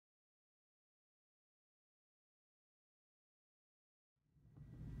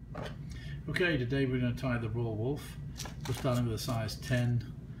Okay, today we're going to tie the Royal Wulff. We're starting with a size 10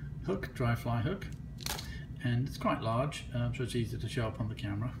 hook, dry fly hook, and it's quite large, so it's easy to show up on the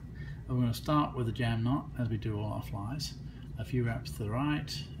camera. And we're going to start with a jam knot, as we do all our flies. A few wraps to the right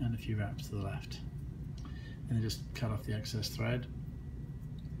and a few wraps to the left. And then just cut off the excess thread,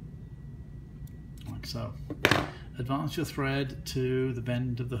 like so. Advance your thread to the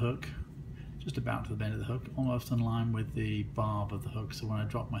bend of the hook, just about to the bend of the hook, almost in line with the barb of the hook, so when I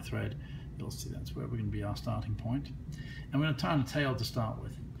drop my thread, you'll see that's where we're going to be our starting point. And we're going to tie on the tail to start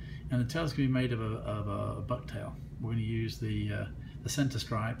with. And the tail's going to be made of a bucktail. We're going to use the center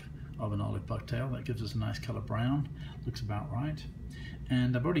stripe of an olive bucktail. That gives us a nice color brown, looks about right.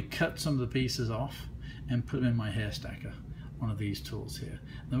 And I've already cut some of the pieces off and put them in my hair stacker, one of these tools here.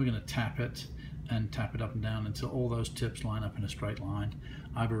 Then we're going to tap it and tap it up and down until all those tips line up in a straight line.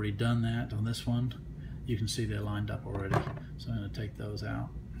 I've already done that on this one. You can see they're lined up already. So I'm going to take those out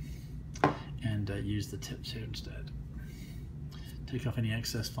and use the tips here instead. Take off any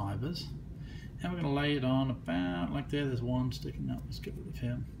excess fibers. And we're going to lay it on about like there. There's one sticking up. Let's get rid of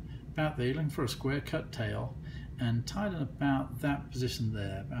him. About there, looking for a square cut tail and tie it in about that position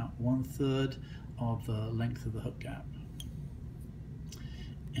there, about 1/3 of the length of the hook gap.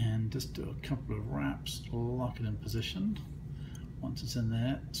 And just do a couple of wraps, lock it in position. Once it's in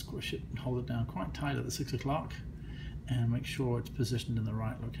there, squish it and hold it down quite tight at the 6 o'clock and make sure it's positioned in the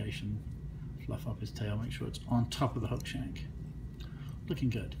right location. Fluff up his tail, make sure it's on top of the hook shank. Looking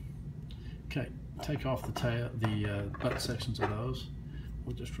good. Okay, take off the tail, the butt sections of those.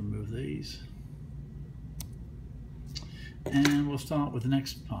 We'll just remove these. And we'll start with the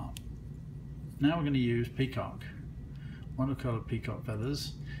next part. Now we're going to use peacock. Watercolor peacock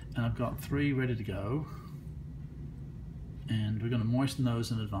feathers, and I've got 3 ready to go. And we're going to moisten those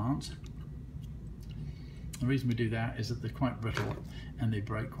in advance. The reason we do that is that they're quite brittle and they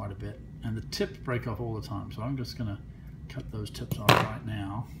break quite a bit, and the tips break off all the time, so I'm just going to cut those tips off right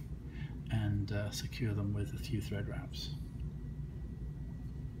now and secure them with a few thread wraps.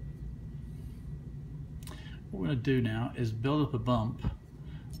 What we're going to do now is build up a bump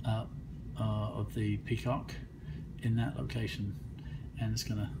of the peacock in that location, and it's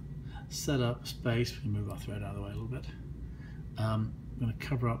going to set up space. We can move our thread out of the way a little bit. I'm going to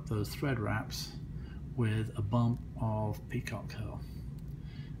cover up those thread wraps with a bump of peacock curl,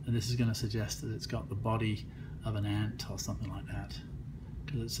 and this is going to suggest that it's got the body of an ant or something like that,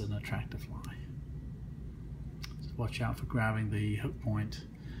 because it's an attractor fly. So watch out for grabbing the hook point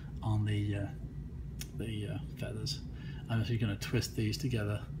on the feathers. And if you're going to twist these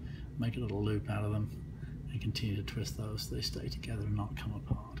together, make a little loop out of them and continue to twist those so they stay together and not come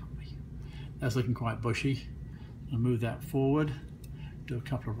apart. That's looking quite bushy. I'll move that forward, do a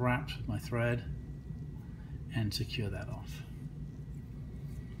couple of wraps with my thread and secure that off.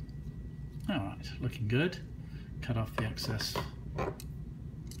 Alright, looking good. Cut off the excess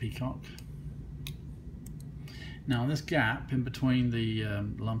peacock. Now this gap in between the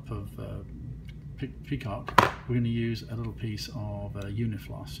lump of peacock, we're going to use a little piece of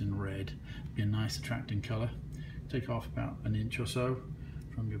Unifloss in red. Be a nice attracting colour. Take off about 1 inch or so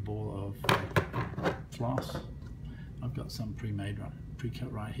from your ball of floss. I've got some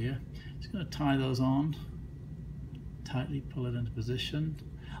pre-cut right here. Just going to tie those on tightly, pull it into position,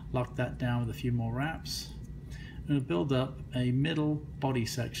 lock that down with a few more wraps. I'm going to build up a middle body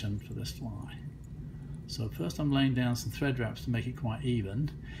section for this fly. So first I'm laying down some thread wraps to make it quite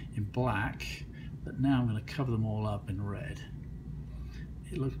even in black, but now I'm going to cover them all up in red.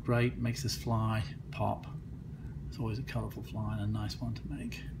 It looks great, makes this fly pop. It's always a colourful fly and a nice one to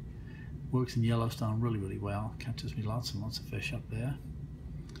make. Works in Yellowstone really well, catches me lots and lots of fish up there.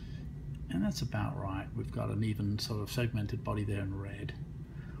 And that's about right. We've got an even sort of segmented body there in red.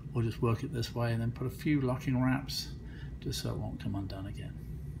 We'll just work it this way and then put a few locking wraps just so it won't come undone again.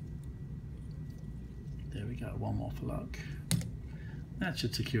 There we go, one more for luck. That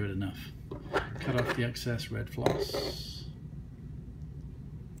should secure it enough. Cut off the excess red floss.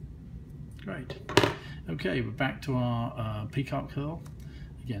 Great. Okay, we're back to our peacock curl.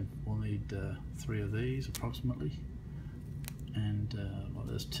 Again, we'll need 3 of these approximately. And well,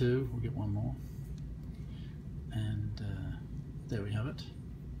 there's 2, we'll get 1 more. And there we have it.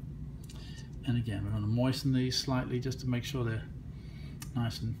 And again, we're going to moisten these slightly just to make sure they're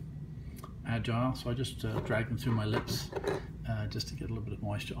nice and agile. So I just drag them through my lips just to get a little bit of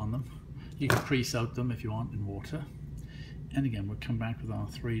moisture on them. You can pre-soak them if you want in water. And again, we'll come back with our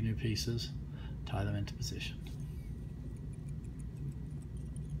 3 new pieces, tie them into position.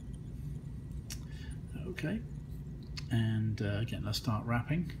 Okay, and again, let's start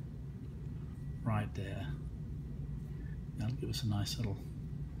wrapping right there. That'll give us a nice little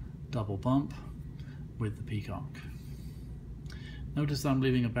double bump with the peacock. Notice that I'm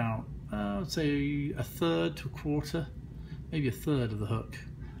leaving about, I'd say a third to a quarter, maybe a third of the hook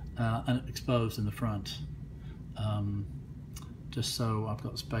and exposed in the front, just so I've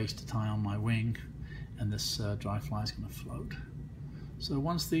got space to tie on my wing, and this dry fly is going to float. So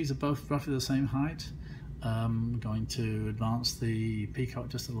once these are both roughly the same height, I'm going to advance the peacock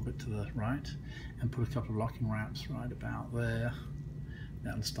just a little bit to the right and put a couple of locking wraps right about there.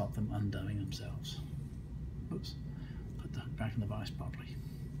 That'll stop them undoing themselves. Oops, put the hook back in the vise properly.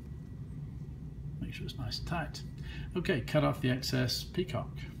 Make sure it's nice and tight. Okay, cut off the excess peacock.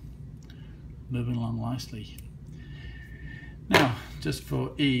 Moving along nicely. Now, just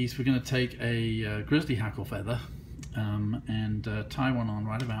for ease, we're going to take a grizzly hackle feather and tie one on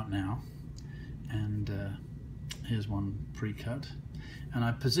right about now. And here's one pre-cut. And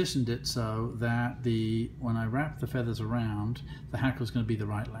I positioned it so that when I wrap the feathers around, the hackle is going to be the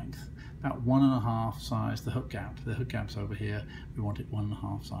right length. About 1.5 size the hook gap. The hook gap's over here. We want it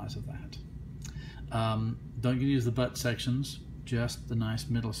 1.5 size of that. Don't use the butt sections, just the nice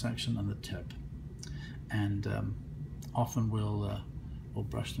middle section and the tip. And often we'll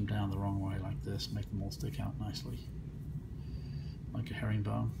brush them down the wrong way like this, make them all stick out nicely, like a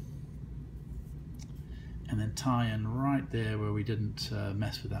herringbone. And then tie in right there where we didn't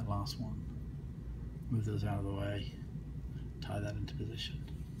mess with that last one. Move those out of the way, tie that into position.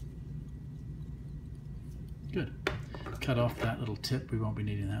 Good. Cut off that little tip, we won't be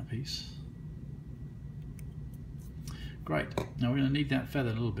needing that piece. Great, now we're going to need that feather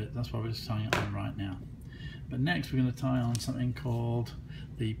a little bit, that's why we're just tying it on right now. But next we're going to tie on something called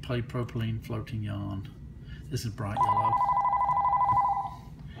the polypropylene floating yarn. This is bright yellow.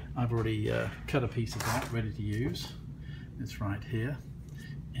 I've already cut a piece of that ready to use. It's right here,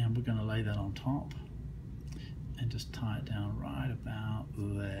 and we're going to lay that on top and just tie it down right about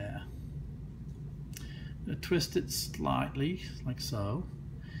there. I'm going to twist it slightly like so,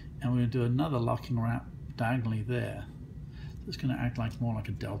 and we're going to do another locking wrap diagonally there. It's going to act more like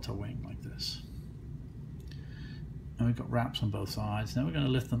a delta wing like this. And we've got wraps on both sides. Now we're going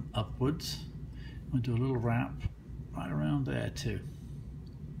to lift them upwards. We'll do a little wrap right around there too.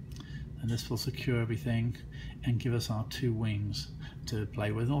 And this will secure everything and give us our 2 wings to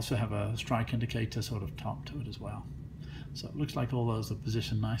play with. And also have a strike indicator sort of top to it as well. So it looks like all those are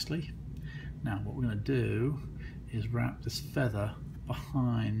positioned nicely. Now what we're going to do is wrap this feather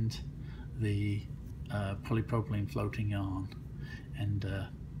behind the polypropylene floating yarn and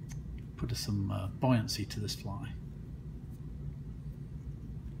put some buoyancy to this fly.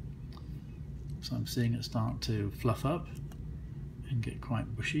 So I'm seeing it start to fluff up and get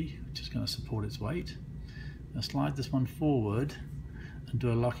quite bushy, which is going to support its weight. Now slide this one forward and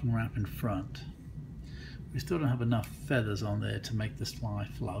do a locking wrap in front. We still don't have enough feathers on there to make this fly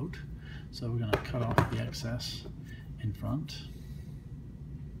float, so we're going to cut off the excess in front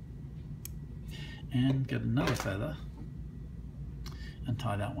and get another feather and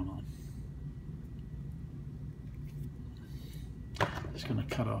tie that one on. Just going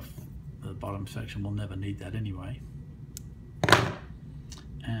to cut off the bottom section, we'll never need that anyway.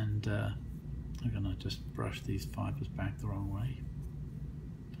 And I'm going to just brush these fibers back the wrong way,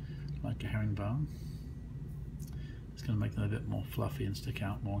 like a herringbone. It's going to make them a bit more fluffy and stick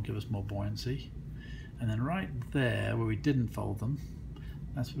out more and give us more buoyancy. And then right there where we didn't fold them,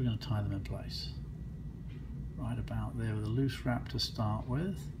 that's where we're going to tie them in place. Right about there with a loose wrap to start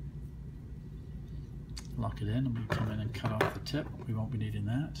with. Lock it in, and we come in and cut off the tip. We won't be needing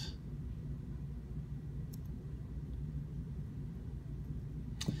that.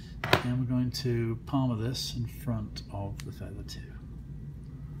 And we're going to palm this in front of the feather too.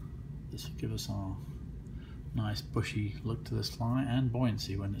 This will give us our nice bushy look to this fly and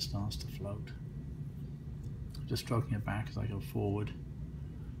buoyancy when it starts to float. Just stroking it back as I go forward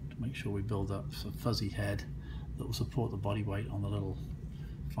to make sure we build up a fuzzy head that will support the body weight on the little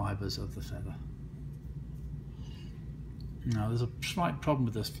fibers of the feather. Now there's a slight problem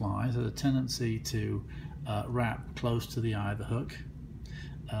with this fly. There's a tendency to wrap close to the eye of the hook.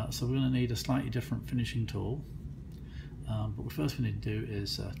 So we're going to need a slightly different finishing tool. But what first we need to do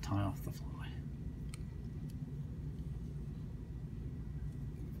is tie off the fly.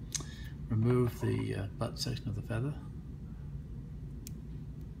 Remove the butt section of the feather.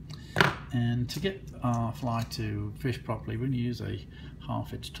 And to get our fly to fish properly, we're going to use a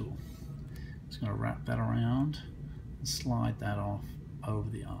half-hitch tool. Just going to wrap that around and slide that off over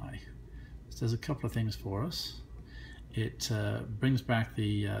the eye. So there's a couple of things for us. It brings back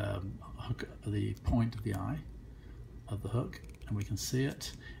the hook, the point of the eye of the hook, and we can see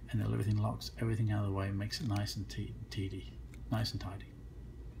it, and then everything locks everything out of the way and makes it nice and tidy.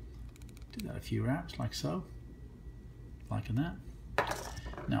 Do that a few wraps like so, liking that.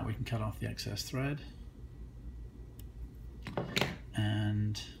 Now we can cut off the excess thread,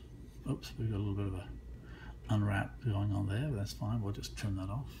 and oops, we've got a little bit of a unwrap going on there, but that's fine, we'll just trim that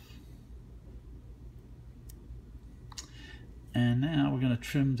off. And now we're going to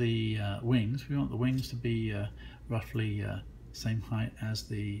trim the wings. We want the wings to be roughly same height as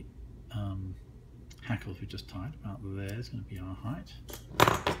the hackles we just tied. About there is going to be our height.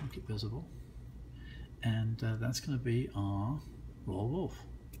 Make it visible. And that's going to be our raw wolf.